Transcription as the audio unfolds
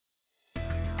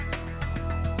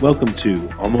Welcome to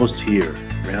Almost Here,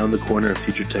 Round the Corner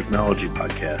Future Technology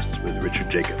podcast with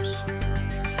Richard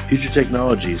Jacobs. Future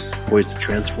technologies poised to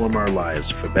transform our lives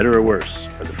for better or worse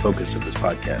are the focus of this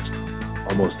podcast.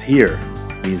 Almost Here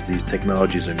means these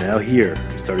technologies are now here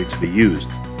and starting to be used,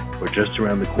 or just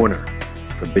around the corner,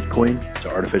 from Bitcoin to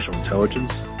artificial intelligence,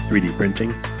 3D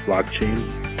printing,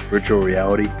 blockchain, virtual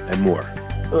reality, and more.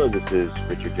 Hello, this is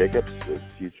Richard Jacobs with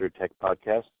Future Tech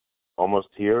Podcast. Almost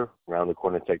Here, Round the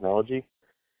Corner Technology.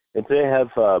 And today I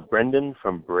have Brendan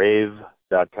from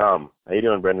Brave.com. How you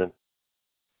doing, Brendan?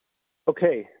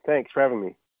 Okay, thanks for having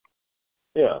me.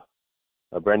 Yeah.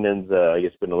 Brendan's, I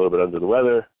guess, been a little bit under the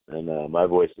weather, and my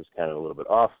voice is kind of a little bit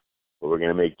off, but we're going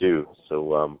to make do.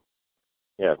 So,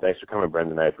 yeah, thanks for coming,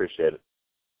 Brendan. I appreciate it.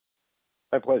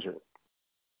 My pleasure.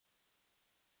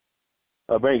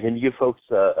 Brendan, can you give folks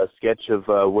a sketch of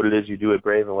what it is you do at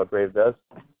Brave and what Brave does?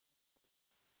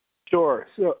 Sure.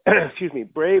 So, excuse me,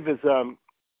 Brave is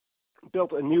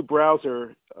built a new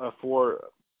browser for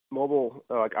mobile,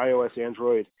 like iOS,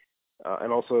 Android,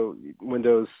 and also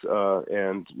Windows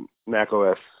and Mac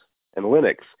OS and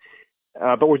Linux.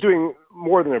 But we're doing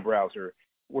more than a browser.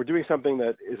 We're doing something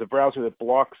that is a browser that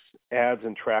blocks ads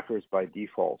and trackers by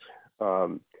default,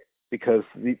 because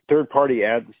the third-party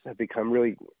ads have become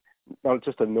really not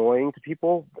just annoying to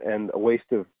people and a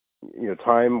waste of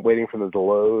time waiting for them to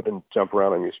load and jump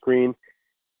around on your screen.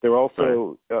 They're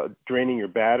also draining your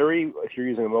battery if you're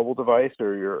using a mobile device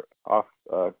or your off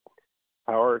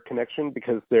power connection,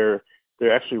 because they're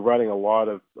actually running a lot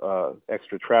of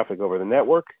extra traffic over the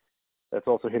network. That's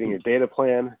also hitting your data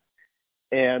plan.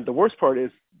 And the worst part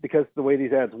is, because the way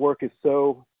these ads work is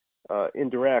so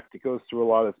indirect, it goes through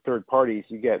a lot of third parties,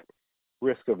 you get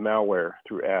risk of malware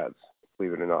through ads,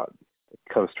 believe it or not. It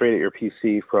comes straight at your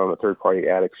PC from a third-party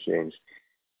ad exchange.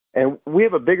 And we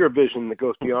have a bigger vision that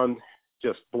goes beyond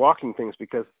just blocking things,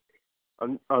 because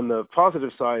on the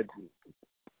positive side,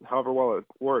 however well it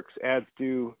works, ads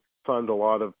do fund a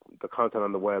lot of the content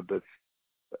on the web that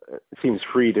seems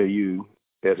free to you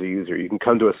as a user. You can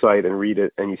come to a site and read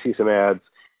it, and you see some ads,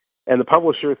 and the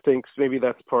publisher thinks maybe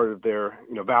that's part of their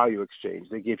value exchange.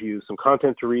 They give you some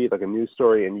content to read, like a news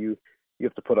story, and you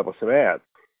have to put up with some ads.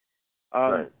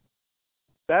 Right.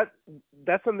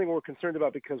 That's something we're concerned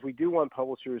about, because we do want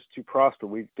publishers to prosper.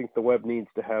 We think the web needs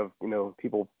to have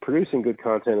people producing good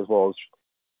content as well as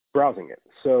browsing it.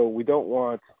 So we don't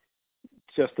want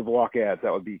just to block ads.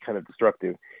 That would be kind of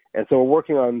destructive. And so we're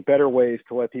working on better ways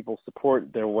to let people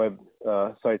support their web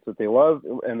sites that they love.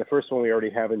 And the first one we already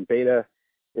have in beta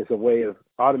is a way of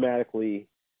automatically,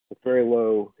 with very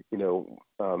low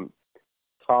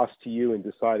cost to you in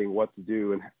deciding what to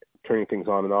do and turning things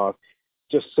on and off,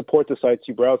 just support the sites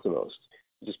you browse the most.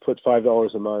 Just put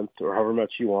 $5 a month or however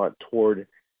much you want toward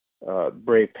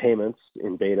Brave payments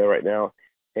in beta right now.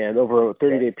 And over a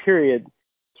 30-day period,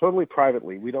 totally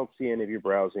privately, we don't see any of your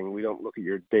browsing. We don't look at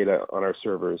your data on our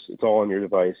servers. It's all on your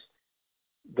device.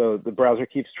 The browser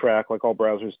keeps track, like all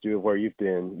browsers do, of where you've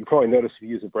been. You probably notice if you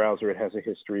use a browser, it has a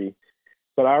history.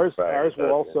 But ours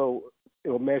will also, it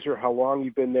will measure how long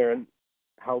you've been there and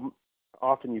how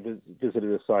often you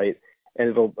visited a site. And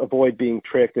it'll avoid being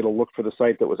tricked. It'll look for the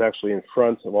site that was actually in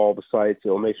front of all the sites.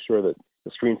 It'll make sure that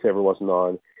the screensaver wasn't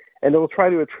on. And it'll try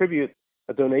to attribute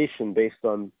a donation based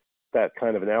on that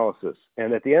kind of analysis.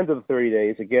 And at the end of the 30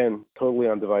 days, again, totally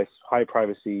on device, high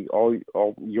privacy, all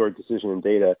your decision and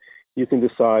data, you can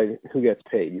decide who gets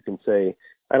paid. You can say,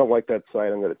 I don't like that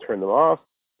site, I'm going to turn them off.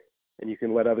 And you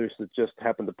can let others that just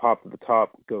happen to pop to the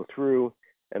top go through.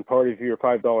 And part of your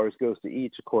 $5 goes to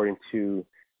each according to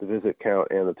the visit count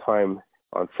and the time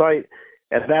on site.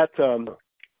 And that's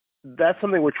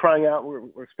something we're trying out.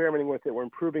 We're experimenting with it. We're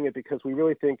improving it, because we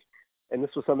really think, and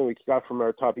this was something we got from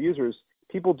our top users,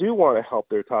 people do want to help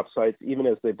their top sites, even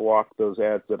as they block those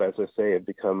ads that, as I say, have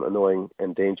become annoying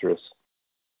and dangerous.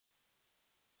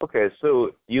 Okay,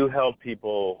 so you help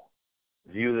people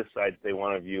view the sites they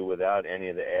want to view without any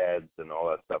of the ads and all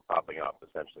that stuff popping up,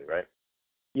 essentially, right?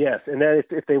 Yes, and then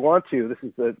if they want to, this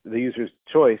is the user's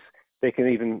choice, they can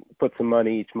even put some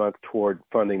money each month toward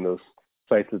funding those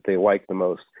sites that they like the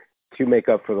most to make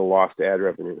up for the lost ad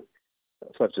revenue,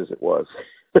 such as it was.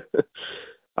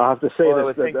 I'll have to say I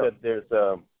would think that there's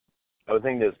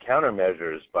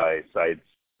countermeasures by sites.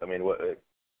 I mean,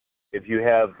 if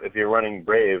you're running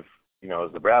Brave,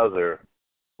 as the browser,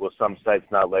 will some sites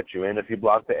not let you in if you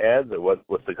block the ads, or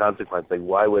what's the consequence? Like,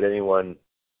 why would anyone,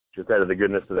 just out of the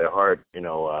goodness of their heart,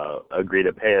 agree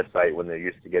to pay a site when they're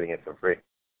used to getting it for free?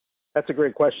 That's a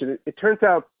great question. It turns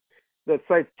out that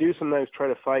sites do sometimes try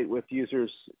to fight with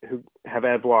users who have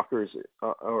ad blockers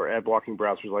or ad blocking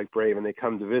browsers like Brave, and they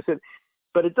come to visit.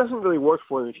 but it doesn't really work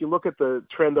for them. If you look at the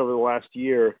trend over the last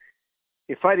year,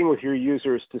 you're fighting with your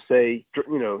users to say,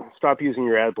 stop using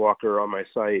your ad blocker on my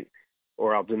site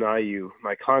or I'll deny you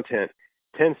my content,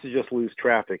 tends to just lose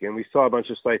traffic. And we saw a bunch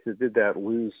of sites that did that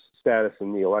lose status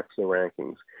in the Alexa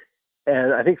rankings.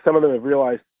 And I think some of them have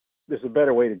realized there's a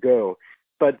better way to go.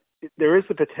 But there is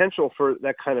the potential for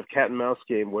that kind of cat and mouse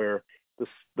game where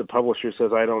the publisher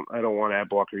says, I don't want ad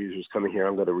blocker users coming here.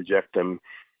 I'm going to reject them.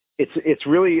 It's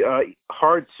really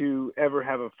hard to ever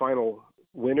have a final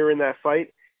winner in that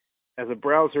fight. As a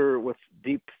browser with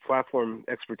deep platform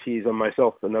expertise on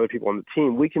myself and other people on the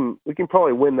team, we can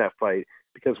probably win that fight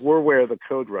because we're where the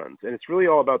code runs. And it's really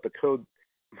all about the code,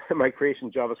 my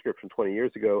creation JavaScript from 21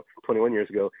 years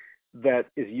ago, that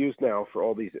is used now for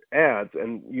all these ads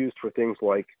and used for things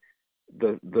like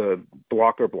the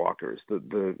blockers,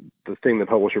 the thing the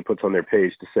publisher puts on their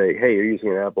page to say, hey, you're using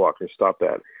an ad blocker, stop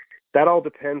that. That all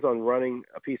depends on running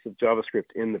a piece of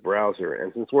JavaScript in the browser.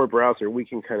 And since we're a browser, we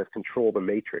can kind of control the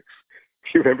matrix.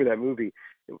 If you remember that movie,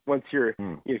 once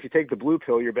if you take the blue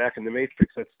pill, you're back in the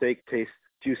matrix. That steak tastes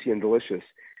juicy and delicious.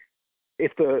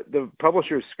 If the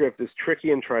publisher's script is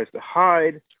tricky and tries to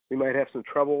hide, we might have some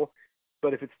trouble.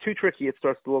 But if it's too tricky, it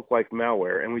starts to look like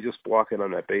malware, and we just block it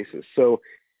on that basis. So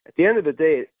at the end of the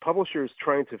day, publishers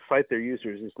trying to fight their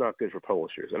users is not good for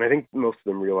publishers. And I think most of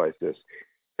them realize this.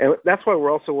 And that's why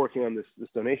we're also working on this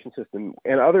donation system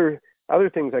and other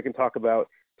things I can talk about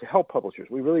to help publishers.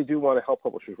 We really do want to help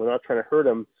publishers. We're not trying to hurt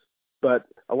them. But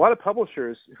a lot of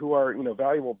publishers who are,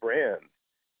 valuable brands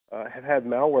have had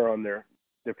malware on their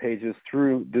pages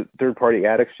through the third-party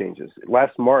ad exchanges.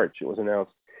 Last March, it was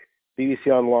announced, BBC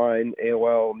Online,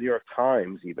 AOL, New York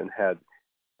Times even had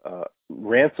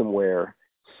ransomware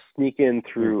sneak in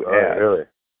through ads. Really?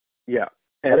 Yeah.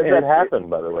 How does that happen,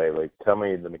 by the way? Like, tell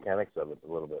me the mechanics of it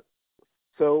a little bit.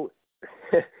 So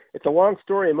it's a long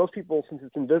story, and most people, since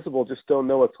it's invisible, just don't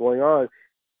know what's going on.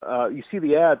 You see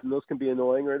the ads, and those can be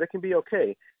annoying, or they can be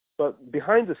okay. But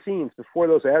behind the scenes, before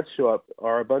those ads show up,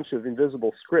 are a bunch of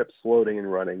invisible scripts loading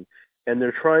and running, and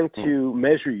they're trying to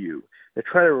measure you. They're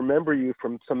trying to remember you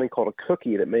from something called a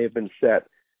cookie that may have been set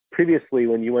previously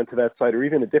when you went to that site, or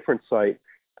even a different site.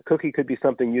 A cookie could be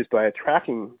something used by a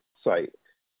tracking site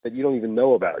that you don't even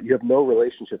know about. You have no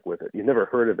relationship with it. You've never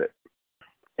heard of it.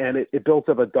 And it builds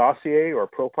up a dossier or a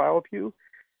profile of you,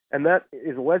 and that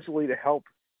is allegedly to help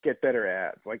get better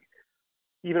ads. Like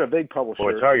even a big publisher.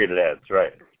 Or targeted ads,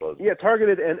 right. Yeah,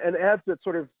 targeted and ads that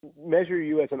sort of measure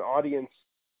you as an audience,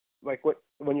 like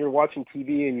when you're watching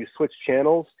TV and you switch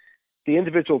channels, the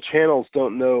individual channels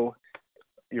don't know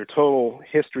your total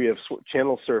history of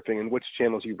channel surfing and which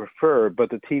channels you prefer,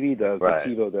 but the TV does, right.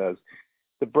 The TiVo does.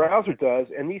 The browser does,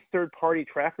 and these third-party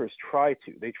trackers try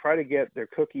to. They try to get their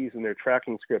cookies and their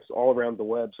tracking scripts all around the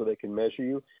web so they can measure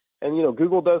you. And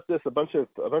Google does this. A bunch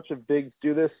of bigs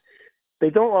do this. They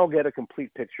don't all get a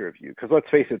complete picture of you because let's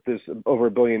face it, there's over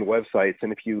 1 billion websites,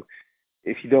 and if you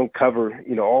don't cover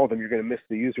all of them, you're going to miss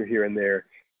the user here and there.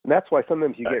 And that's why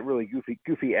sometimes you get really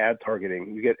goofy ad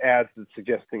targeting. You get ads that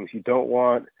suggest things you don't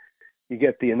want. You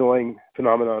get the annoying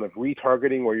phenomenon of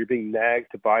retargeting, where you're being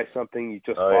nagged to buy something you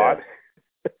just bought.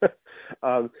 Yeah.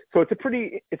 So it's a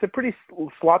pretty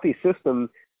sloppy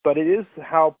system, but it is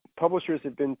how publishers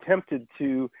have been tempted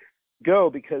to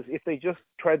go, because if they just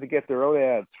tried to get their own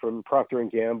ads from Procter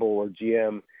 & Gamble or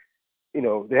GM,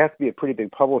 they have to be a pretty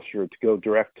big publisher to go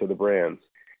direct to the brands.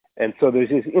 And so there's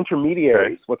these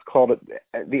intermediaries, what's called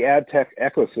the ad tech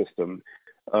ecosystem.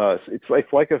 It's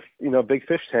like a big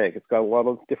fish tank. It's got a lot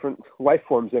of different life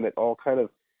forms in it, all kind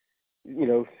of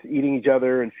eating each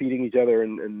other and feeding each other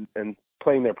and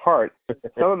playing their part.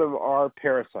 Some of them are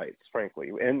parasites,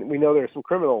 frankly, and we know there are some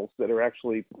criminals that are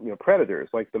actually predators,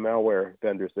 like the malware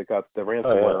vendors that got the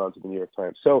ransomware onto the New York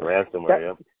Times. So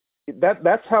ransomware,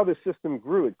 that's how the system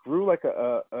grew. It grew like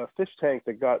a fish tank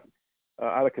that got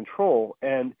out of control,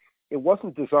 and it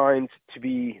wasn't designed to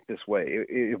be this way. It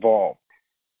evolved.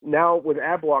 Now with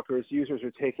ad blockers, users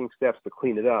are taking steps to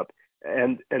clean it up,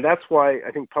 and that's why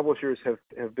I think publishers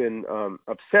have been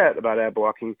upset about ad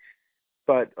blocking.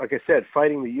 But like I said,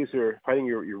 fighting the user, fighting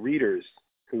your readers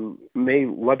who may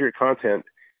love your content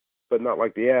but not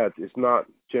like the ads, is not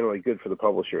generally good for the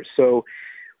publisher. So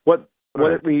what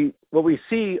we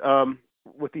see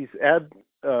with these ad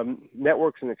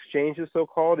networks and exchanges,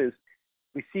 so-called, is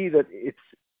we see that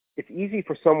it's easy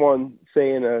for someone,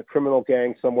 say in a criminal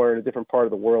gang somewhere in a different part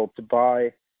of the world, to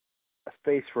buy a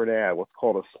space for an ad, what's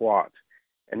called a slot.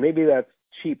 And maybe that's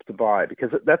cheap to buy, because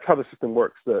that's how the system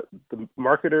works. The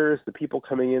marketers, the people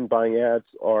coming in buying ads,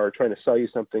 are trying to sell you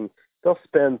something. They'll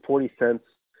spend 40 cents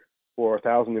for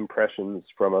 1,000 impressions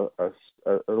from a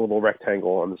little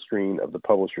rectangle on the screen of the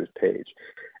publisher's page.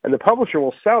 And the publisher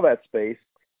will sell that space,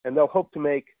 and they'll hope to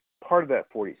make part of that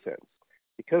 40 cents.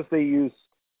 Because they use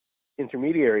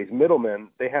intermediaries, middlemen,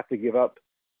 they have to give up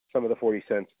some of the 40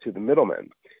 cents to the middlemen.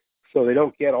 So they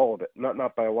don't get all of it,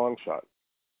 not by a long shot.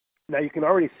 Now, you can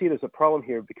already see there's a problem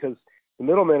here because the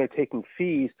middlemen are taking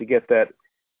fees to get that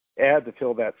ad to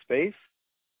fill that space.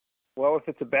 Well, if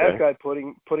it's a bad guy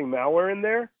putting malware in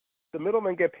there, the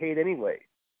middlemen get paid anyway.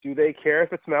 Do they care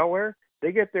if it's malware?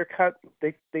 They get their cut.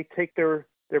 They take their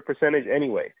percentage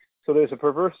anyway. So there's a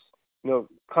perverse,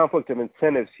 conflict of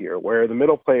incentives here, where the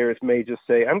middle players may just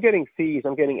say, "I'm getting fees.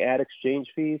 I'm getting ad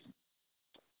exchange fees."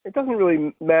 It doesn't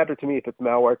really matter to me if it's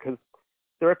malware because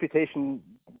the reputation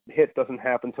hit doesn't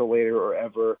happen till later or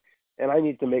ever, and I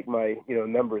need to make my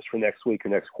numbers for next week or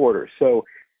next quarter. So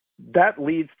that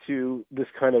leads to this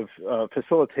kind of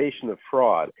facilitation of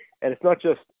fraud, and it's not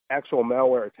just actual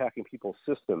malware attacking people's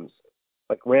systems,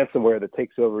 like ransomware that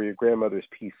takes over your grandmother's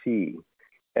PC,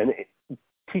 and it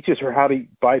teaches her how to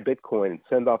buy Bitcoin and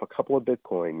send off a couple of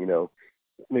Bitcoin.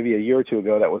 Maybe a year or two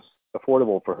ago that was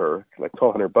affordable for her, like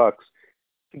 $1,200,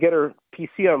 to get her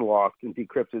PC unlocked and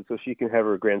decrypted so she can have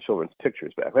her grandchildren's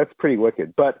pictures back. That's pretty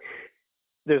wicked. But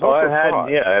there's also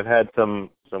fraud. I've had some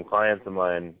clients of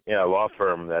mine, a law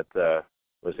firm that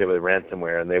was hit with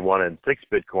ransomware, and they wanted 6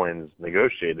 Bitcoins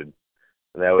negotiated,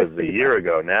 and that was a year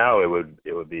ago. Now it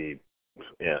would be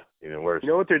even worse. You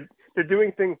know what they're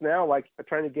doing things now, like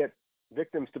trying to get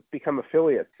victims to become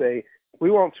affiliates. Say,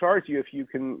 we won't charge you if you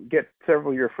can get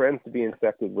several of your friends to be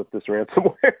infected with this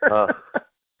ransomware.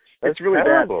 It's really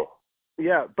terrible. Bad.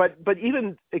 Yeah, but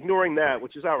even ignoring that,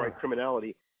 which is outright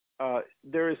criminality,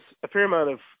 there is a fair amount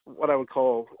of what I would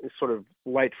call sort of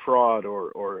light fraud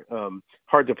or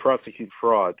hard to prosecute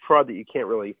fraud that you can't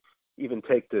really even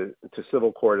take to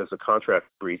civil court as a contract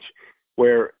breach,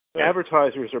 where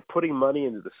advertisers are putting money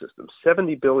into the system,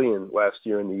 $70 billion last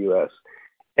year in the U.S.,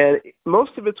 and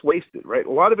most of it's wasted, right?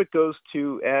 A lot of it goes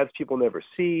to ads people never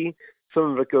see.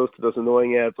 Some of it goes to those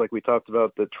annoying ads like we talked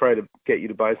about that try to get you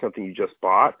to buy something you just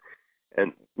bought,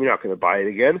 and you're not going to buy it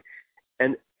again.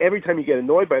 And every time you get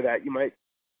annoyed by that,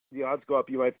 the odds go up,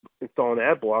 you might install an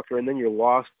ad blocker, and then you're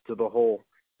lost to the whole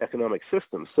economic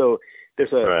system. So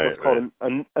there's what's called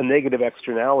a negative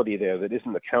externality there that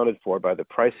isn't accounted for by the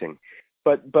pricing.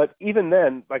 But even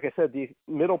then, like I said, the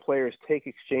middle players take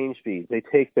exchange fees. They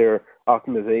take their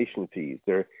optimization fees,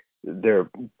 their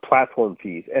platform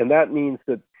fees, and that means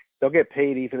that they'll get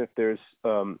paid even if there's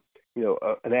an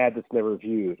ad that's never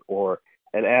viewed or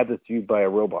an ad that's viewed by a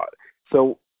robot.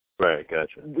 So right,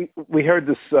 gotcha. We heard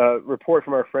this report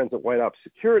from our friends at White Ops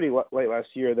Security late last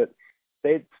year that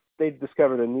they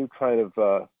discovered a new kind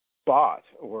of bot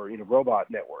or robot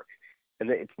network. And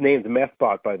it's named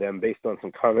MethBot by them based on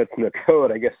some comments in the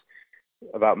code, I guess,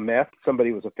 about meth.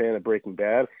 Somebody was a fan of Breaking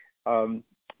Bad.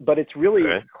 But it's really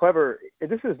clever.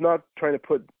 This is not trying to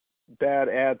put bad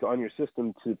ads on your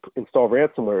system to install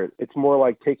ransomware. It's more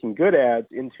like taking good ads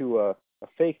into a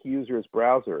fake user's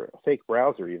browser, a fake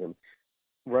browser even,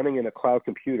 running in a cloud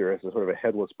computer as a sort of a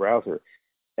headless browser,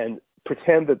 and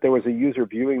pretend that there was a user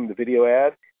viewing the video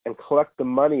ad and collect the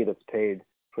money that's paid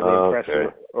for the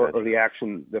impression or the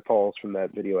action that follows from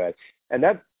that video ad. And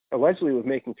that allegedly was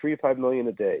making $3 to $5 million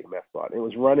a day, MethBot. It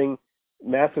was running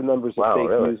massive numbers of fake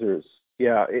users.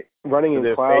 Yeah, running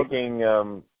in cloud.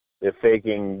 They're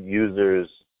faking users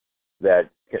that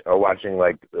are watching,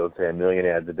 like, let's say, 1 million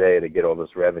ads a day to get all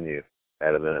this revenue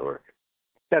out of the network.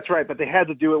 That's right, but they had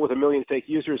to do it with 1 million fake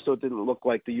users so it didn't look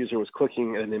like the user was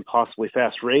clicking at an impossibly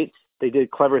fast rate. They did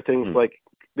clever things like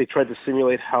they tried to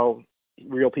simulate how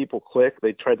real people click.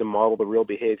 They tried to model the real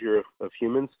behavior of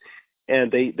humans.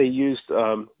 And they used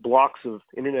blocks of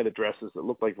internet addresses that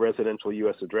looked like residential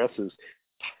U.S. addresses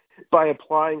by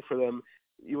applying for them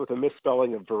with a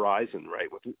misspelling of Verizon, right,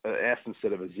 with an S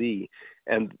instead of a Z.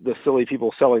 And the silly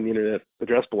people selling the internet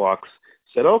address blocks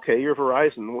said, okay, you're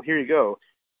Verizon. Well, here you go.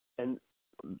 And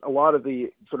a lot of the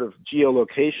sort of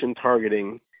geolocation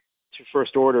targeting to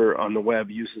first order on the web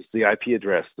uses the IP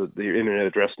address, the internet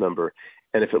address number.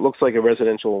 And if it looks like a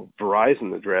residential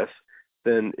Verizon address,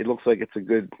 then it looks like it's a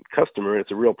good customer and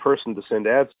it's a real person to send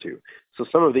ads to. So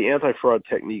some of the anti-fraud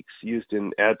techniques used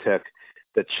in ad tech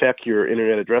that check your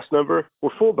internet address number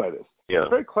were fooled by this. Yeah. It's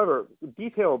very clever,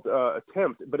 detailed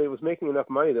attempt, but it was making enough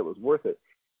money that it was worth it.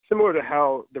 Similar to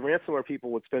how the ransomware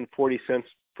people would spend 40 cents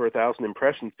for 1,000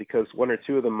 impressions because one or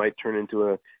two of them might turn into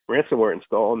a ransomware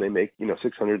install and they make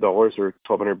 $600 or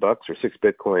 $1,200 or 6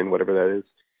 Bitcoin, whatever that is,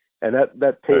 and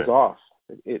that pays off.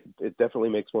 It definitely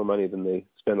makes more money than they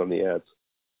spend on the ads.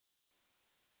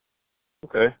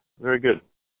 Okay, very good.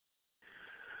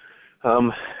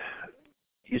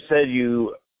 You said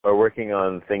you are working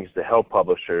on things to help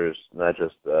publishers, not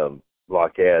just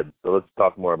block ads. So let's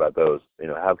talk more about those.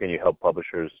 How can you help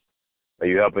publishers? Are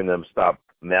you helping them stop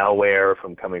malware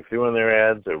from coming through on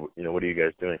their ads, or what are you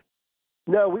guys doing?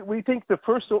 No, we think the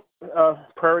first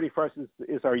priority for us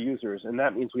is our users, and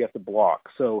that means we have to block.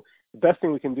 So the best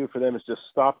thing we can do for them is just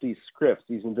stop these scripts,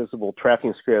 these invisible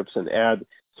tracking scripts, and add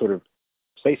sort of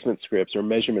placement scripts or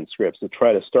measurement scripts to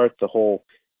try to start the whole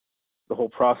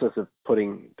process of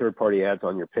putting third-party ads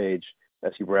on your page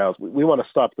as you browse. We want to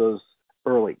stop those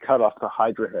early, cut off the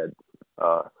Hydra head,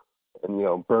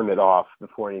 and burn it off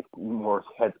before any more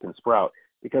heads can sprout.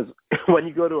 Because when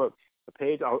you go to a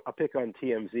page, I'll pick on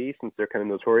TMZ since they're kind of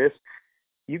notorious.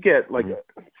 You get like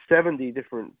 70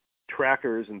 different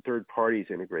trackers and third parties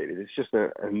integrated. It's just an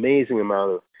amazing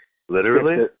amount of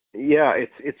literally. Yeah,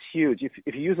 it's huge.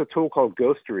 If you use a tool called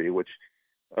Ghostery, which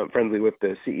I'm friendly with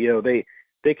the CEO,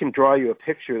 they can draw you a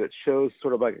picture that shows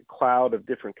sort of like a cloud of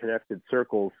different connected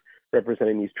circles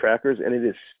representing these trackers, and it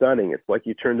is stunning. It's like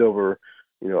you turned over,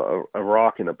 a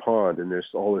rock in a pond, and there's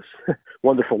all this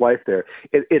wonderful life there.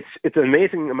 It's an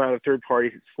amazing amount of third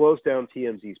parties. It slows down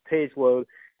TMZ's page load.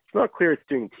 It's not clear it's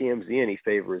doing TMZ any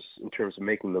favors in terms of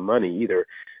making the money either.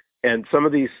 And some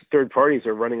of these third parties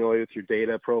are running away with your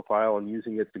data profile and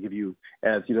using it to give you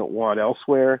ads you don't want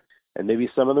elsewhere. And maybe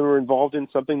some of them are involved in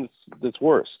something that's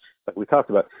worse, like we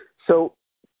talked about. So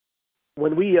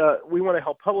when we want to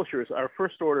help publishers, our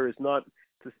first order is not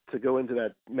to go into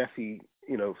that messy,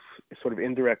 sort of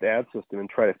indirect ad system and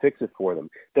try to fix it for them.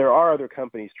 There are other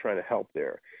companies trying to help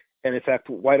there. And in fact,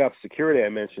 White Ops Security, I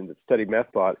mentioned, that studied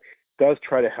MethBot, does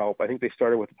try to help. I think they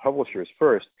started with the publishers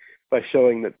first by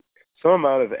showing that some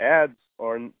amount of ads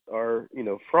are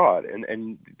fraud.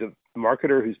 And the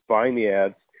marketer who's buying the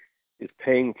ads is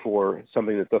paying for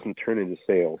something that doesn't turn into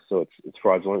sales. So it's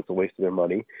fraudulent. It's a waste of their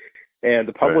money. And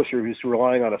the publisher who's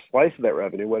relying on a slice of that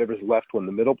revenue, whatever's left when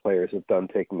the middle players have done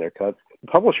taking their cuts, the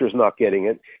publisher's not getting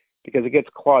it because it gets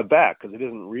clawed back because it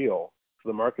isn't real. So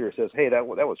the marketer says, hey, that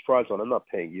was fraudulent. I'm not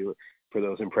paying you for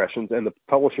those impressions. And the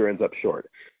publisher ends up short.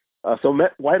 So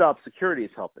White Ops Security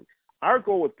is helping. Our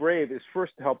goal with Brave is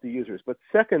first to help the users. But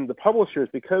second, the publishers,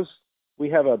 because we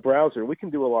have a browser, we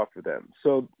can do a lot for them.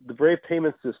 So the Brave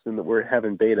payment system that we're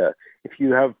having beta, if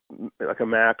you have like a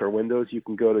Mac or Windows, you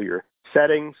can go to your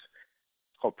settings,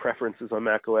 called Preferences on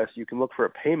Mac OS. You can look for a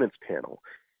payments panel,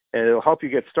 and it'll help you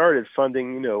get started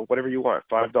funding, whatever you want,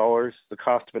 $5, the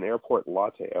cost of an airport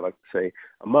latte, I like to say,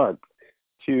 a month,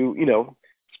 to,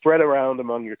 spread around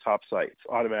among your top sites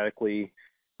automatically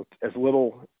with as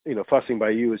little, fussing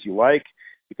by you as you like.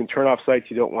 You can turn off sites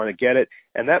you don't want to get it,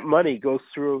 and that money goes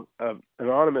through an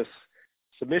anonymous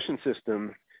submission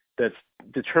system that's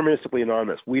deterministically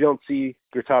anonymous. We don't see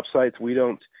your top sites. We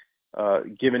don't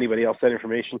give anybody else that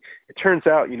information. It turns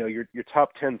out, your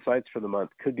top 10 sites for the month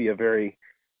could be a very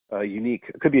unique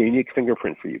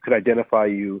fingerprint for you. Could identify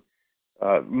you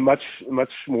much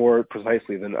more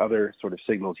precisely than other sort of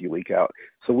signals you leak out.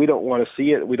 So we don't want to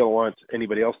see it. We don't want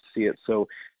anybody else to see it. So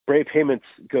Brave Payments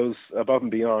goes above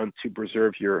and beyond to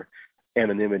preserve your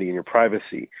anonymity and your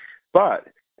privacy. But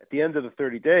at the end of the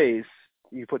 30 days,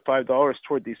 you put $5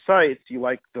 toward these sites. You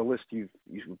like the list you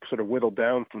sort of whittled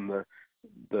down from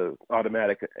the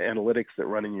automatic analytics that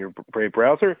run in your Brave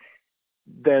browser,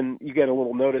 then you get a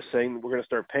little notice saying we're going to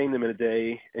start paying them in a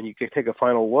day, and you can take a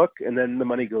final look, and then the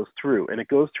money goes through, and it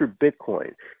goes through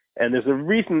Bitcoin. And there's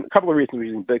a couple of reasons we're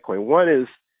using Bitcoin. One is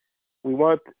we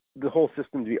want the whole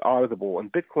system to be auditable,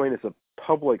 and Bitcoin is a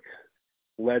public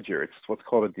ledger. It's what's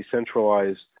called a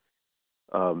decentralized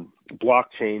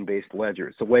blockchain-based ledger.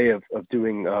 It's a way of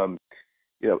doing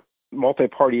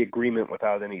multi-party agreement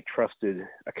without any trusted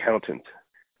accountant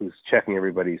who's checking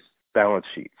everybody's balance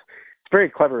sheets. It's a very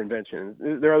clever invention.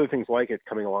 There are other things like it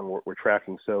coming along we're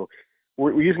tracking. So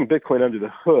we're using Bitcoin under the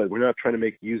hood. We're not trying to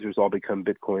make users all become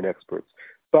Bitcoin experts.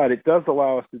 But it does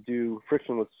allow us to do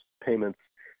frictionless payments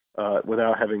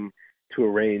without having to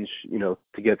arrange,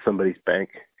 to get somebody's bank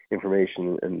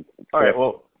information and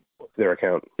their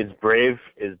account. Is Brave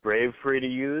free to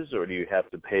use, or do you have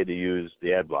to pay to use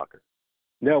the ad blocker?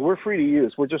 No, we're free to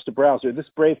use. We're just a browser. This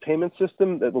Brave payment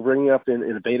system that we're bringing up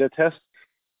in a beta test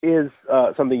is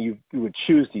something you would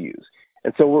choose to use.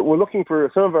 And so we're looking for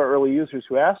some of our early users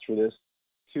who asked for this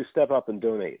to step up and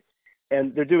donate.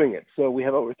 And they're doing it. So we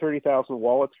have over 30,000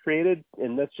 wallets created,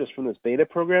 and that's just from this beta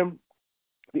program.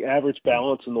 The average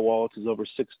balance in the wallets is over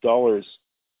 $6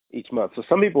 each month. So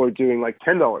some people are doing like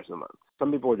 $10 a month.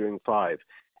 Some people are doing $5.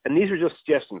 And these are just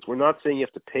suggestions. We're not saying you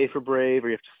have to pay for Brave or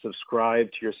you have to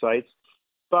subscribe to your sites.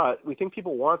 But we think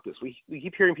people want this. We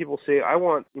keep hearing people say, I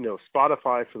want,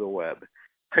 Spotify for the web.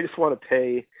 I just want to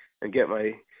pay and get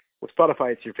with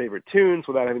Spotify, it's your favorite tunes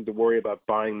without having to worry about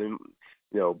buying them,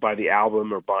 by the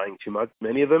album or buying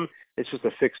many of them. It's just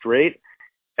a fixed rate.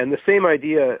 And the same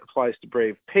idea applies to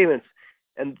Brave Payments.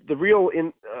 And the real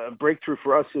breakthrough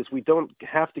for us is we don't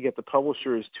have to get the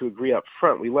publishers to agree up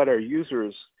front. We let our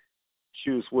users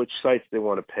choose which sites they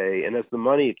want to pay. And as the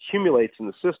money accumulates in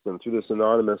the system through this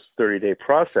anonymous 30-day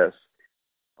process,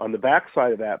 on the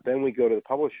backside of that, then we go to the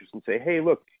publishers and say, hey,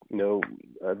 look,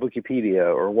 Wikipedia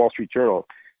or Wall Street Journal,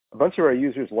 a bunch of our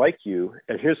users like you,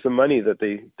 and here's the money that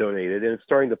they donated, and it's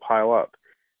starting to pile up.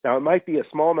 Now, it might be a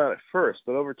small amount at first,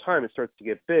 but over time it starts to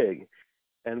get big.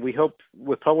 And we hope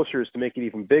with publishers to make it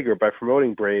even bigger by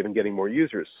promoting Brave and getting more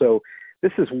users. So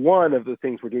this is one of the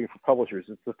things we're doing for publishers.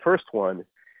 It's the first one.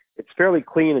 It's fairly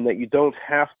clean in that you don't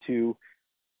have to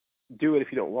do it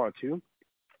if you don't want to.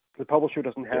 The publisher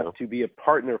doesn't have to be a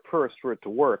partner first for it to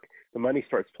work. The money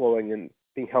starts flowing and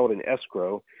being held in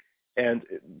escrow. And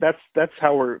that's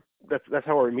how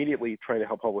we're immediately trying to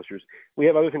help publishers. We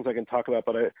have other things I can talk about,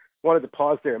 but I wanted to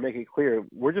pause there and make it clear.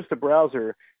 We're just a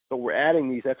browser, but we're adding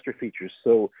these extra features.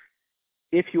 So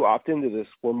if you opt into this,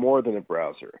 we're more than a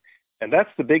browser. And that's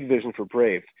the big vision for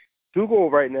Brave.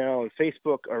 Google right now and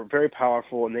Facebook are very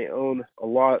powerful, and they own a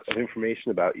lot of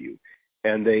information about you,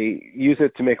 and they use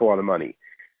it to make a lot of money.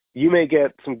 You may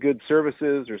get some good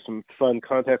services or some fun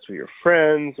contacts with your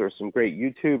friends or some great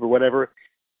YouTube or whatever,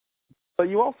 but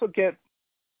you also get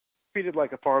treated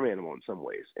like a farm animal in some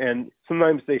ways. And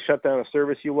sometimes they shut down a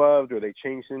service you loved or they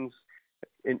change things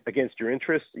against your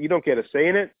interests. You don't get a say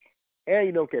in it, and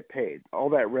you don't get paid. All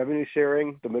that revenue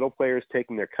sharing, the middle players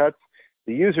taking their cuts,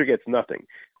 the user gets nothing.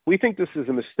 We think this is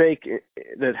a mistake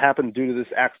that happened due to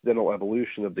this accidental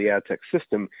evolution of the ad tech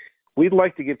system. We'd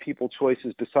like to give people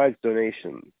choices besides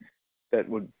donation that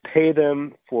would pay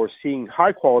them for seeing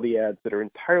high-quality ads that are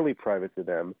entirely private to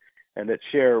them and that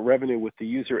share revenue with the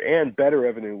user and better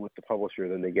revenue with the publisher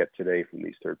than they get today from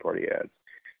these third-party ads.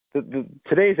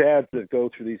 Today's ads that go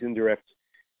through these indirect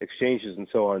exchanges and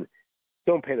so on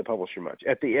don't pay the publisher much.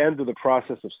 At the end of the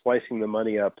process of slicing the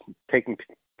money up, taking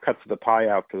cuts of the pie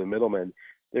out for the middlemen,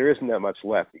 there isn't that much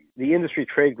left. The industry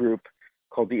trade group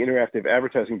called the Interactive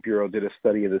Advertising Bureau did a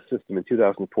study of the system in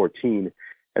 2014,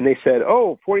 and they said,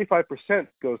 45%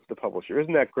 goes to the publisher.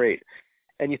 Isn't that great?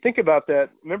 And you think about that,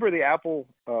 remember the Apple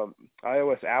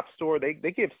iOS App Store? They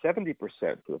gave 70%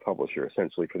 to the publisher,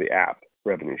 essentially, for the app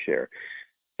revenue share.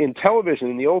 In television,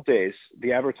 in the old days,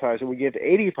 the advertiser, we gave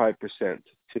 85%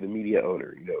 to the media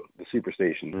owner, the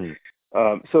superstation.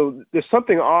 So there's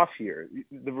something off here.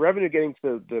 The revenue getting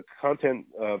to the content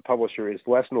publisher is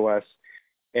less and less,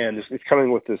 and it's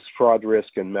coming with this fraud risk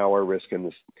and malware risk and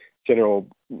this general,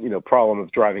 problem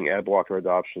of driving ad blocker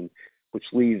adoption, which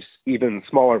leaves even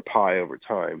smaller pie over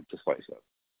time to slice up.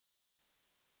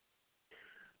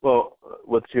 Well,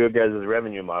 what's your guys'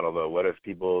 revenue model, though? What if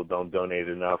people don't donate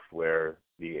enough where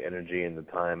the energy and the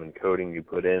time and coding you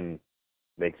put in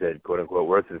makes it, quote-unquote,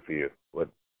 worth it for you? What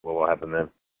will happen then?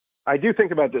 I do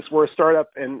think about this. We're a startup,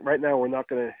 and right now we're not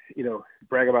going to,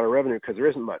 brag about our revenue because there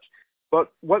isn't much.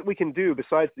 But what we can do,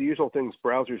 besides the usual things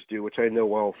browsers do, which I know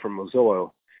well from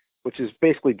Mozilla, which is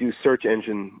basically do search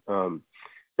engine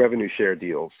revenue share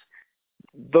deals,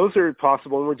 those are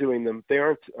possible, and we're doing them. They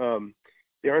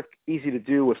aren't easy to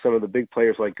do with some of the big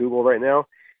players like Google right now,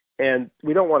 and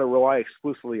we don't want to rely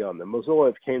exclusively on them.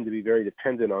 Mozilla came to be very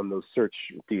dependent on those search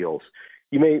deals.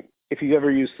 You may, if you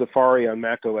ever used Safari on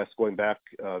Mac OS going back,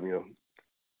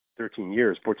 14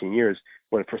 years,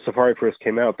 when Safari first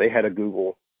came out, they had a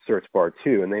Google search bar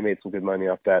too, and they made some good money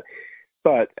off that.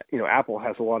 But, Apple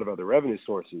has a lot of other revenue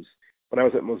sources. When I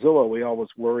was at Mozilla, we always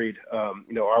worried,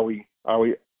 are we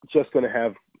just going to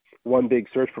have one big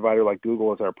search provider like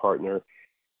Google as our partner,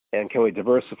 and can we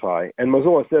diversify? And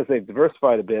Mozilla says they've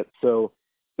diversified a bit, so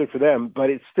good for them, but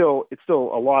it's still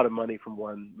a lot of money from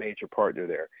one major partner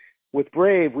there. With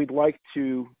Brave, we'd like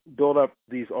to build up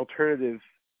these alternative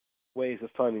ways of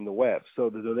funding the web. So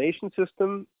the donation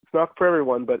system, it's not for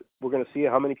everyone, but we're going to see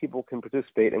how many people can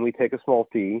participate, and we take a small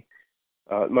fee,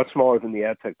 much smaller than the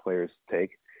ad tech players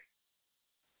take.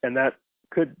 And that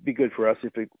could be good for us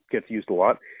if it gets used a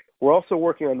lot. We're also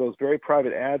working on those very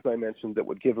private ads I mentioned that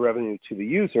would give revenue to the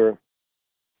user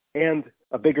and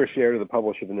a bigger share to the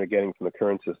publisher than they're getting from the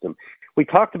current system. We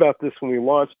talked about this when we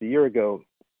launched a year ago,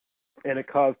 and it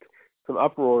caused some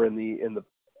uproar in the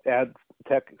ad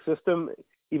tech system,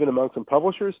 even among some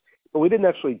publishers, but we didn't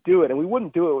actually do it, and we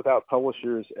wouldn't do it without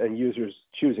publishers and users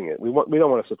choosing it. We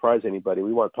don't want to surprise anybody.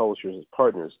 We want publishers as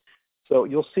partners. So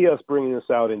you'll see us bringing this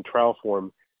out in trial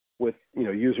form with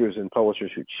users and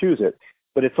publishers who choose it.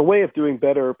 But it's a way of doing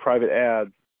better private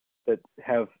ads that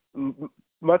have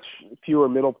much fewer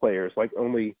middle players, like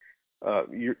only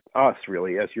us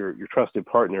really as your trusted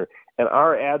partner. And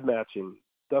our ad matching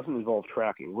doesn't involve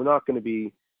tracking. We're not going to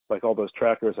be like all those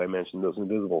trackers I mentioned, those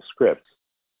invisible scripts.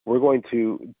 We're going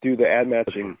to do the ad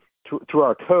matching through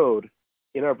our code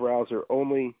in our browser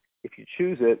only if you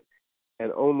choose it,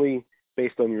 and only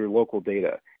based on your local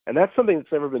data. And that's something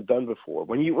that's never been done before.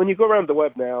 When you go around the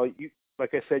web now,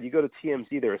 like I said, you go to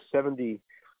TMZ, there are 70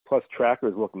 plus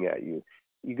trackers looking at you.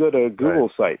 You go to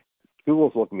Google's site,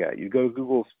 Google's looking at you. You go to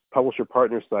Google's publisher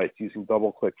partner sites using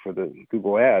DoubleClick for the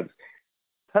Google ads,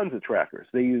 tons of trackers.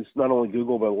 They use not only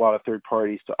Google, but a lot of third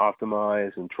parties to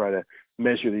optimize and try to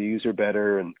measure the user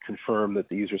better and confirm that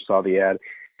the user saw the ad.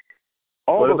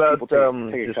 What about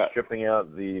just stripping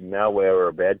out the malware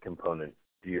or bad component?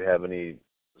 Do you have any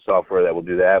software that will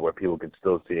do that, where people can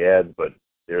still see ads, but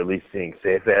they're at least seeing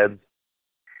safe ads?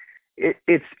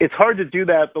 It's hard to do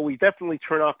that, but we definitely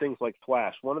turn off things like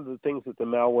Flash. One of the things that the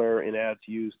malware in ads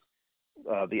used,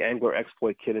 the Angler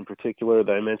exploit kit in particular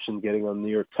that I mentioned getting on the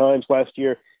New York Times last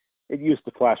year, it used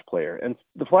the Flash player. And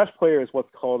the Flash player is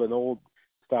what's called an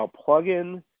old-style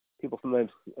plugin. People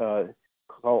sometimes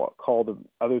call the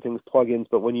other things plugins,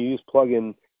 but when you use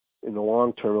plugin in the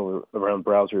long term around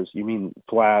browsers, you mean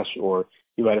Flash, or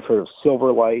you might have heard of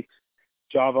Silverlight.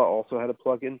 Java also had a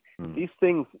plugin. These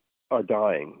things are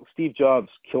dying. Steve Jobs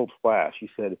killed Flash. He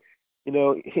said,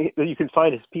 you can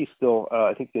find his piece still,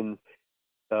 I think in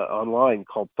online,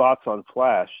 called Thoughts on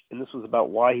Flash, and this was about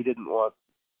why he didn't want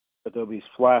Adobe's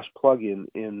Flash plugin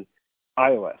in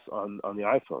iOS on the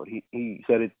iPhone. He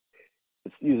said it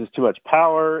uses too much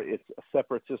power, it's a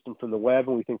separate system from the web,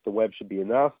 and we think the web should be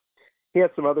enough. He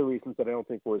had some other reasons that I don't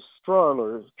think were as strong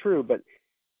or as true, but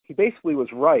he basically was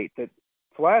right that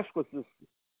Flash was this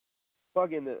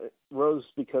plugin that rose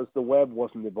because the web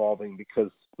wasn't evolving,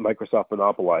 because Microsoft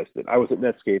monopolized it. I was at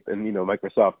Netscape, and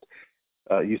Microsoft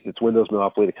used its Windows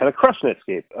monopoly to kind of crush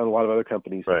Netscape and a lot of other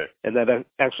companies. Right. And that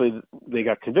actually they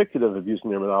got convicted of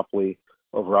abusing their monopoly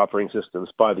over operating systems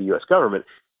by the U.S. government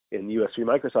in the US v.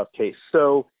 Microsoft case.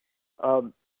 So,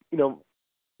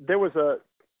 there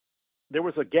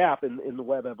was a gap in the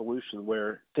web evolution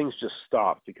where things just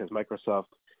stopped because Microsoft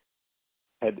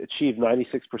had achieved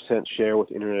 96% share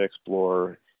with Internet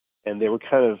Explorer, and they were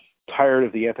kind of tired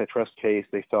of the antitrust case.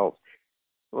 They felt,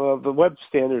 well, the web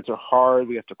standards are hard.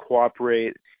 We have to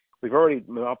cooperate. We've already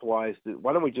monopolized it.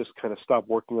 Why don't we just kind of stop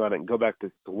working on it and go back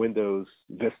to Windows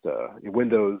Vista,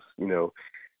 Windows,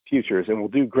 futures, and we'll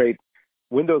do great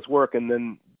Windows work, and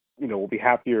then we'll be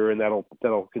happier, and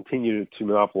that'll continue to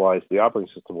monopolize the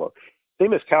operating system world. They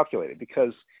miscalculated,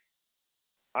 because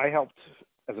I helped,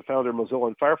 as a founder of Mozilla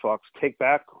and Firefox, take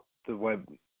back the web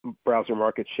browser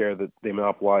market share that they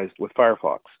monopolized with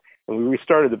Firefox, and we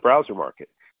restarted the browser market.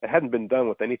 It hadn't been done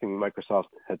with anything Microsoft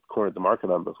had cornered the market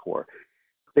on before.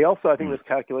 They also, I think,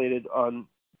 miscalculated on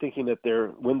thinking that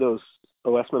their Windows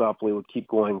OS monopoly would keep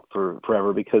going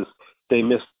forever, because they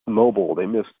missed mobile. They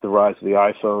missed the rise of the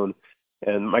iPhone,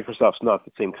 and Microsoft's not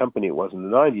the same company it was in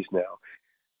the 90s now.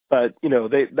 But,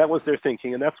 that was their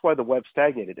thinking, and that's why the web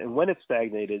stagnated. And when it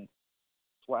stagnated,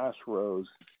 Flash rose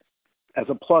as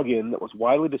a plugin that was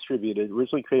widely distributed,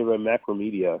 originally created by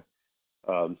Macromedia,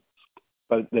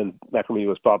 but then Macromedia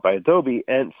was bought by Adobe,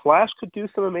 and Flash could do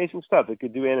some amazing stuff. It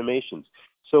could do animations.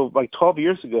 So like 12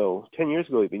 years ago, 10 years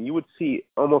ago even, you would see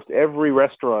almost every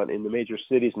restaurant in the major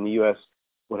cities in the U.S.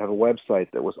 would have a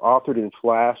website that was authored in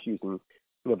Flash using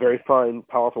very fine,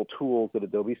 powerful tools that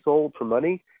Adobe sold for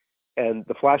money. And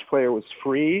the Flash player was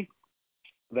free.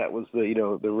 That was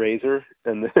the razor,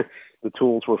 and the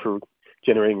tools were for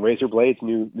generating razor blades,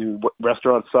 new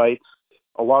restaurant sites.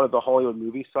 A lot of the Hollywood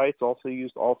movie sites also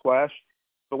used all Flash.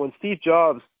 But when Steve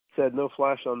Jobs said no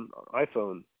Flash on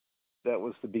iPhone, that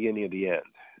was the beginning of the end.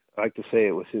 I like to say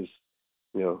it was his,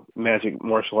 magic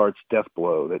martial arts death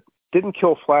blow that didn't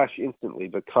kill Flash instantly,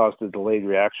 but caused a delayed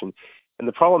reaction. And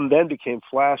the problem then became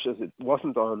Flash, as it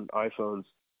wasn't on iPhones,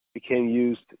 became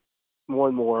used more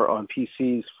and more on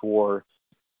PCs for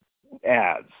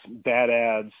ads, bad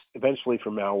ads, eventually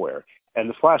for malware. And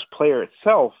the Flash player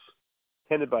itself,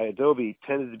 tended by Adobe,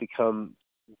 tended to become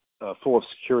full of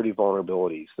security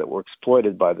vulnerabilities that were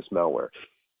exploited by this malware.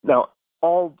 Now,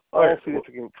 all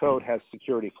significant code has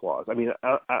security flaws. I mean,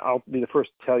 I'll be the first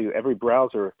to tell you, every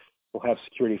browser will have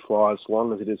security flaws as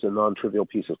long as it is a non-trivial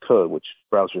piece of code, which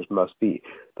browsers must be.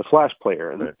 The Flash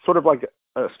player, and sort of like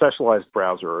a specialized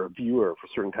browser or a viewer for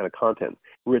certain kind of content,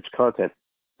 rich content,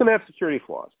 it's going to have security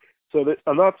flaws. So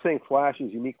I'm not saying Flash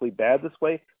is uniquely bad this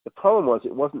way. The problem was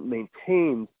it wasn't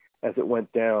maintained as it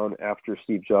went down after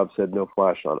Steve Jobs said no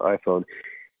Flash on iPhone.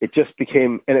 It just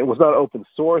became, and it was not open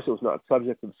source. It was not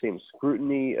subject to the same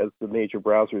scrutiny as the major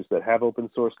browsers that have open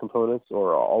source components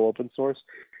or are all open source.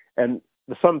 And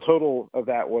the sum total of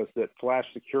that was that Flash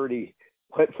security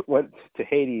went to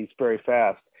Hades very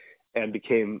fast and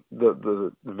became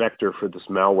the vector for this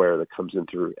malware that comes in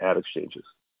through ad exchanges.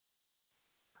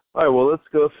 All right, well, let's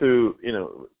go through,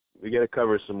 we got to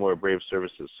cover some more Brave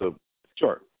services. So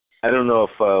Sure. I don't know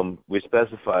if we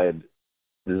specified,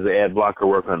 does the ad blocker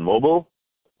work on mobile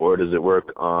or does it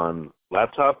work on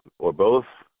laptop or both?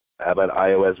 How about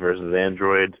iOS versus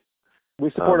Android? We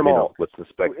support them all. What's the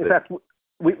spec? In fact,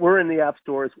 we're in the app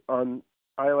stores on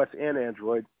iOS and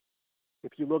Android.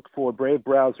 If you look for Brave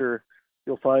Browser,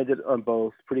 you'll find it on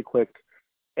both pretty quick.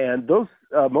 And those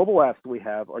mobile apps that we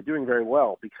have are doing very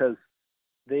well because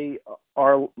they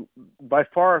are by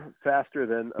far faster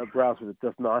than a browser that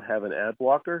does not have an ad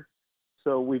blocker.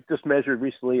 So we've just measured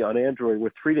recently on Android,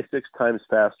 we're 3 to 6 times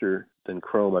faster than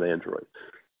Chrome on Android.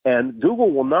 And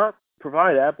Google will not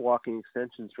provide ad blocking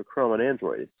extensions for Chrome on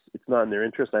Android. It's not in their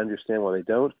interest. I understand why they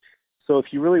don't. So if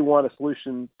you really want a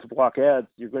solution to block ads,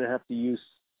 you're going to have to use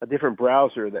a different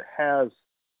browser that has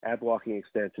ad blocking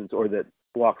extensions or that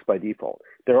blocks by default.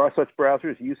 There are such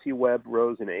browsers. UC Web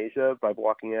rose in Asia by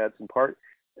blocking ads in part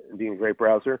and being a great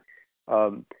browser.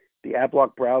 The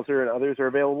AdBlock browser and others are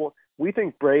available. We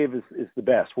think Brave is the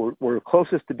best. We're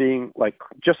closest to being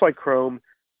just like Chrome,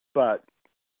 but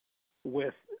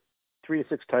with 3 to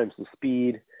 6 times the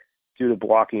speed due to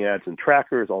blocking ads and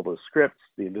trackers, all those scripts,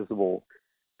 the invisible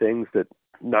things that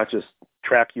not just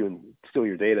track you and steal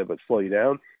your data, but slow you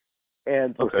down,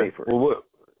 and safer. Well,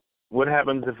 what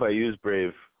happens if I use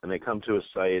Brave and I come to a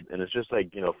site and it's just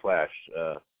like, Flash?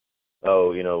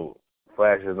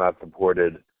 Flash is not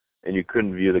supported and you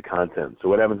couldn't view the content. So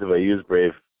what happens if I use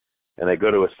Brave and I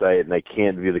go to a site and I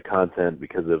can't view the content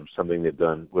because of something they've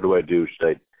done? What do I do? Should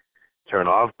I turn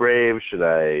off Brave? Should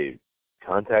I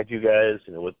contact you guys?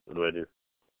 What do I do?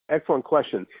 Excellent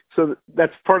question. So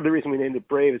that's part of the reason we named it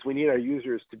Brave is we need our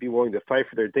users to be willing to fight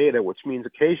for their data, which means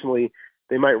occasionally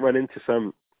they might run into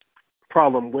some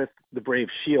problem with the Brave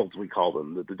shields, we call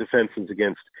them, the defenses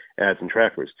against ads and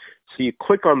trackers. So you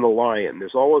click on the lion.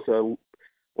 There's always a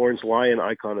orange lion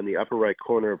icon in the upper right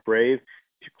corner of Brave.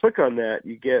 If you click on that,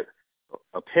 you get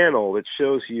a panel that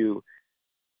shows you,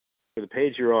 for the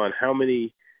page you're on, how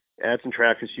many ads and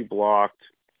trackers you blocked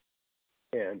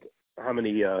and how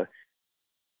many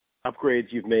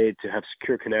upgrades you've made to have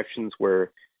secure connections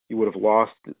where you would have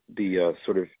lost the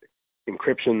sort of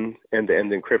encryption,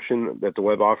 end-to-end encryption that the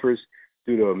web offers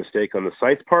due to a mistake on the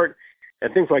site's part,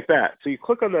 and things like that. So you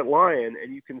click on that lion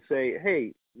and you can say,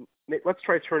 hey, let's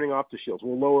try turning off the shields.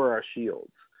 We'll lower our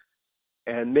shields.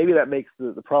 And maybe that makes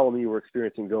the problem you were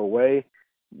experiencing go away.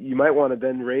 You might want to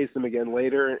then raise them again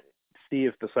later, see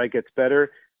if the site gets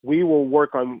better. We will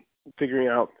work on figuring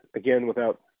out, again,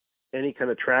 without any kind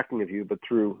of tracking of you, but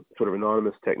through sort of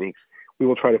anonymous techniques, we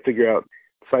will try to figure out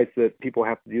sites that people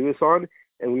have to do this on,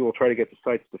 and we will try to get the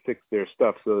sites to fix their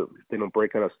stuff so they don't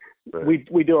break on us. Right.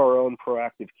 We do our own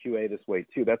proactive QA this way,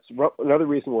 too. That's another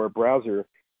reason we're a browser.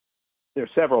 There are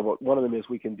several, but one of them is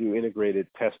we can do integrated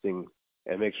testing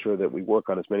and make sure that we work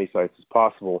on as many sites as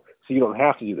possible so you don't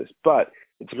have to do this. But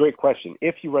it's a great question.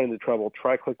 If you run into trouble,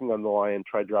 try clicking on the lion,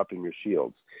 try dropping your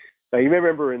shields. Now, you may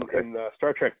remember in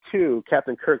Star Trek II,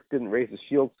 Captain Kirk didn't raise his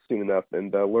shields soon enough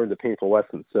and learned a painful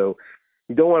lesson. So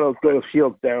you don't want to go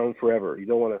shields down forever. You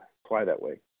don't want to fly that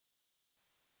way.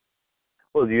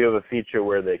 Well, do you have a feature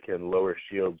where they can lower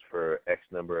shields for X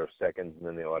number of seconds and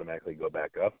then they automatically go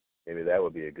back up? Maybe that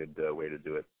would be a good way to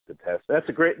do it, to test. That's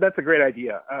a great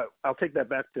idea. I'll take that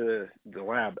back to the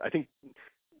lab. I think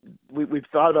we've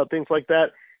thought about things like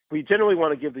that. We generally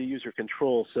want to give the user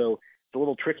control, so it's a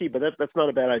little tricky, but that's not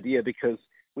a bad idea because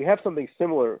we have something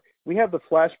similar. We have the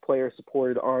Flash player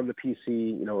supported on the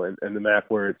PC, and the Mac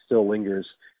where it still lingers,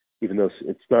 even though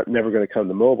it's never going to come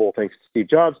to mobile, thanks to Steve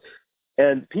Jobs.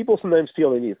 And people sometimes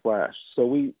feel they need Flash. So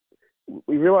we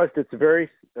realized it's a very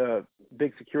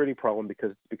big security problem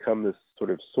because it's become this sort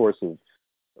of source of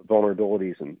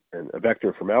vulnerabilities and a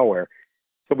vector for malware.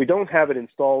 So we don't have it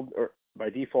installed or by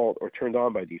default or turned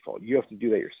on by default. You have to do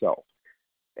that yourself.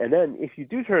 And then if you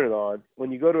do turn it on,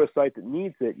 when you go to a site that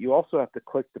needs it, you also have to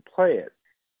click to play it.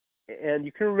 And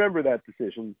you can remember that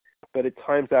decision, but it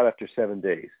times out after 7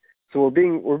 days. So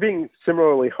we're being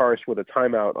similarly harsh with a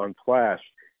timeout on Flash.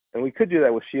 And we could do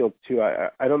that with Shields too.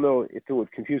 I don't know if it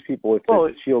would confuse people if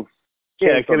the Shields.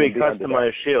 Yeah, it could be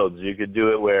customized Shields. You could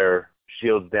do it where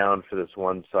Shields down for this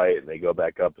one site and they go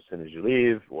back up as soon as you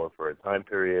leave, or for a time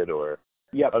period, or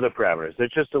other parameters.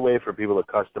 It's just a way for people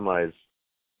to customize.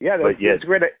 Yeah, it's a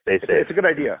great. It's a good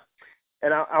idea,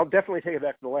 and I'll definitely take it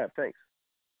back to the lab. Thanks.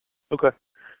 Okay.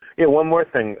 Yeah, one more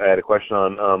thing I had a question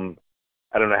on.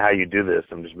 I don't know how you do this.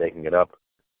 I'm just making it up.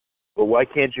 Well, why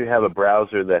can't you have a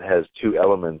browser that has two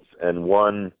elements, and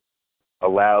one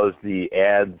allows the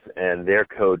ads and their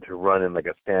code to run in like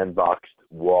a sandboxed,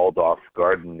 walled-off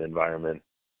garden environment,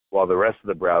 while the rest of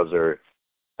the browser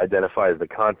identifies the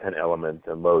content elements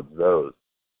and loads those?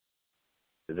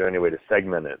 Is there any way to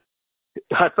segment it?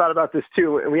 I thought about this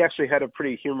too, and we actually had a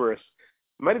pretty humorous,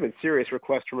 might have been serious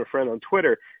request from a friend on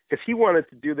Twitter, because he wanted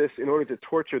to do this in order to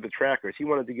torture the trackers. He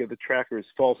wanted to give the trackers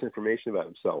false information about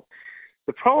himself.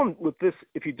 The problem with this,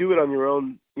 if you do it on your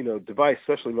own, device,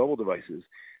 especially mobile devices,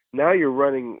 now you're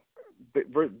running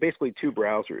basically two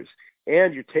browsers,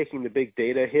 and you're taking the big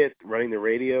data hit, running the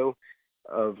radio,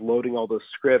 of loading all those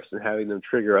scripts and having them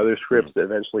trigger other scripts that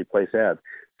eventually place ads.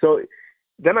 So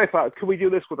then I thought, could we do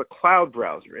this with a cloud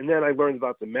browser? And then I learned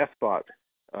about the Methbot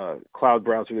cloud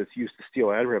browser that's used to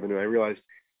steal ad revenue. I realized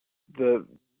the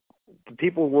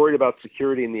people worried about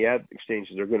security in the ad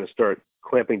exchanges are going to start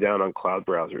clamping down on cloud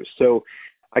browsers. So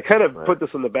I kind of put this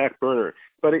on the back burner,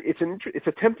 but it's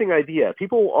a tempting idea.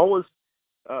 People always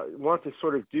want to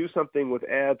sort of do something with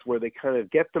ads where they kind of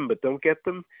get them but don't get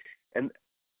them. And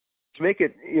to make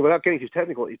it, without getting too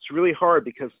technical, it's really hard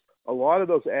because a lot of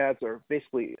those ads are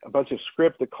basically a bunch of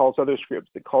script that calls other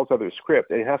scripts that calls other script,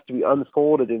 and it has to be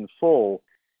unfolded in full.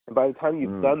 And by the time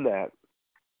you've done that,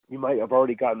 you might have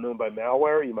already gotten known by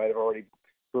malware. You might have already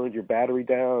burned your battery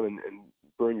down and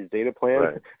burned your data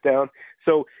plan down.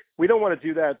 So we don't want to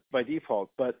do that by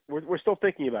default, but we're still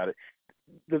thinking about it.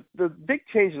 The big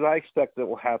changes I expect that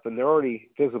will happen, they're already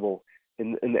visible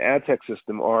in the ad tech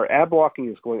system, are ad blocking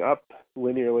is going up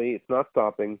linearly. It's not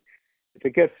stopping. If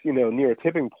it gets, near a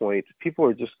tipping point, people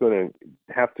are just going to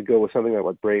have to go with something like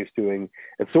what Brave's doing.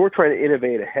 And so we're trying to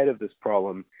innovate ahead of this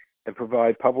problem and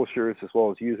provide publishers as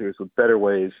well as users with better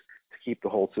ways to keep the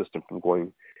whole system from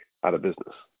going out of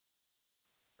business.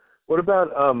 What about,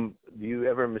 do you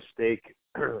ever mistake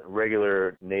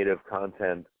regular native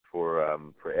content for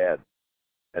ads?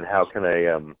 And how can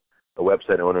a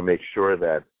website owner make sure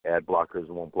that ad blockers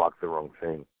won't block the wrong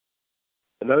thing?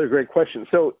 Another great question.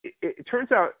 So it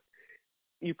turns out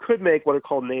you could make what are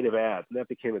called native ads, and that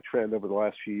became a trend over the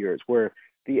last few years, where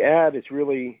the ad is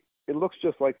really, it looks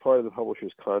just like part of the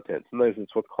publisher's content. Sometimes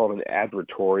it's what's called an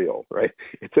advertorial, right?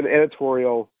 It's an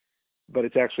editorial, but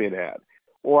it's actually an ad.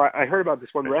 Or I heard about this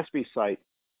one recipe site.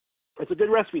 It's a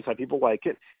good recipe site. People like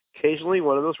it. Occasionally,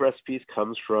 one of those recipes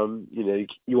comes from, you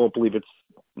won't believe it's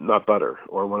Nut Butter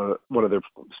or one of their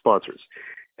sponsors,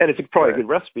 and it's probably a good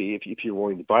recipe if you're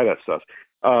willing to buy that stuff.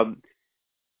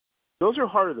 Those are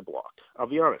harder to block, I'll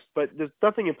be honest, but there's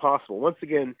nothing impossible. Once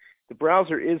again, the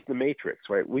browser is the matrix,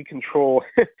 right? We control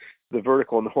the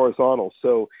vertical and the horizontal.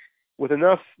 So with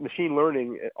enough machine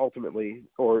learning, ultimately,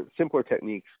 or simpler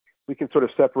techniques, we can sort of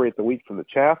separate the wheat from the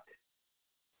chaff.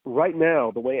 Right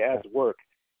now, the way ads work,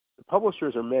 the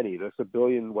publishers are many. There's 1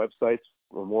 billion websites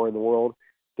or more in the world.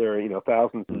 There are,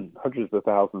 thousands and hundreds of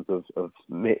thousands of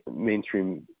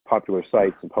mainstream popular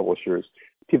sites and publishers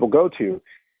people go to.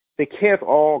 They can't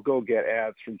all go get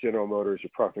ads from General Motors or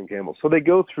Procter & Gamble. So they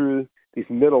go through these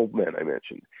middlemen I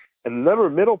mentioned. And the number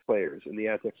of middle players in the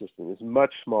ad tech system is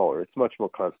much smaller. It's much more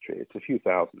concentrated. It's a few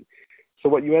thousand. So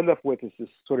what you end up with is this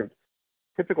sort of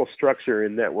typical structure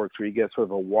in networks where you get sort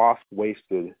of a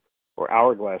waist-wasted or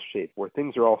hourglass shape where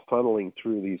things are all funneling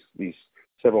through these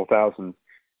several thousand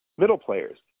middle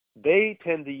players. They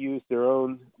tend to use their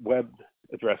own web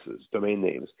addresses, domain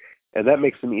names, and that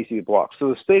makes them easy to block. So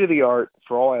the state of the art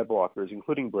for all ad blockers,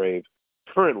 including Brave,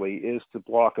 currently is to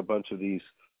block a bunch of these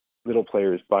middle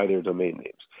players by their domain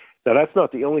names. Now, that's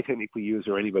not the only technique we use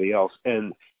or anybody else.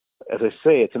 And as I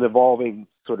say, it's an evolving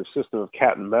sort of system of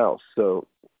cat and mouse. So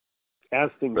as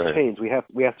things change, we have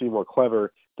to be more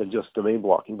clever than just domain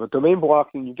blocking. But domain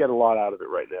blocking, you get a lot out of it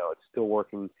right now. It's still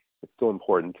working. It's still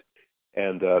important.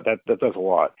 And that does a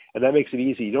lot. And that makes it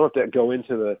easy. You don't have to go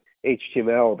into the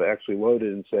HTML to actually load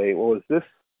it and say, well, is this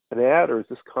an ad or is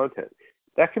this content?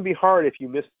 That can be hard if you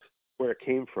missed where it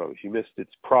came from, if you missed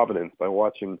its provenance by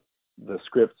watching the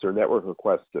scripts or network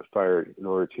requests that fired in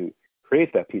order to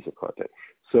create that piece of content.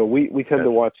 So we tend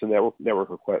to watch the network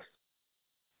requests.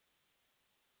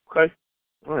 Okay.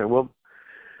 All right. Well,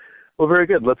 very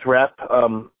good. Let's wrap.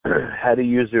 How do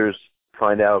users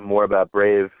find out more about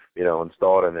Brave,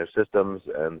 install it in their systems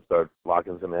and start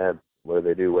blocking some ads? What do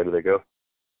they do? Where do they go?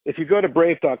 If you go to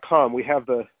brave.com, we have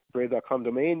the brave.com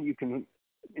domain. You can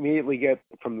immediately get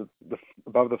from the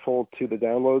above the fold to the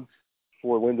downloads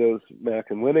for Windows,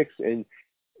 Mac, and Linux, and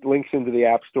links into the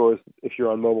app stores. If you're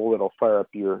on mobile, it'll fire up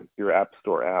your App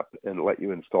Store app and let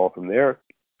you install from there.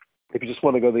 If you just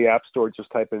want to go to the App Store, just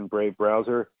type in Brave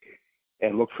browser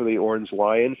and look for the orange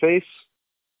lion face.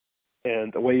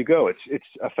 and away you go. It's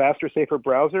a faster, safer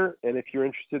browser, and if you're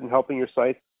interested in helping your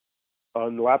site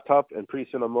on the laptop and pretty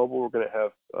soon on mobile, we're going to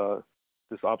have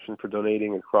this option for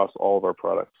donating across all of our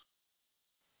products.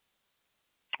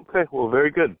 Okay, well,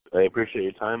 very good. I appreciate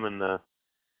your time, and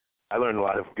I learned a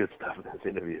lot of good stuff in this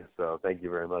interview, so thank you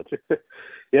very much.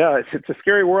 Yeah, it's a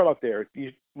scary world out there.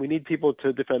 We need people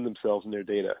to defend themselves and their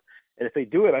data. And if they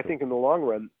do it, I think in the long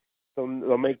run,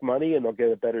 they'll make money and they'll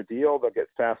get a better deal. They'll get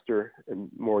faster and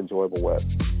more enjoyable web.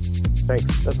 Thanks.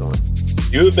 Definitely.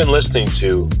 You have been listening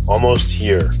to Almost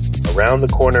Here, Around the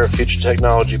Corner of Future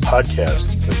Technology podcast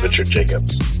with Richard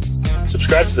Jacobs.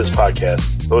 Subscribe to this podcast,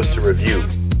 post a review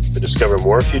to discover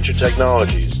more future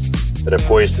technologies that are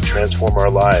poised to transform our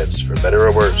lives for better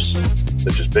or worse,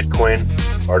 such as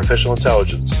Bitcoin, artificial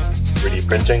intelligence, 3D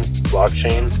printing,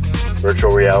 blockchain,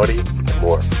 virtual reality, and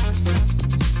more.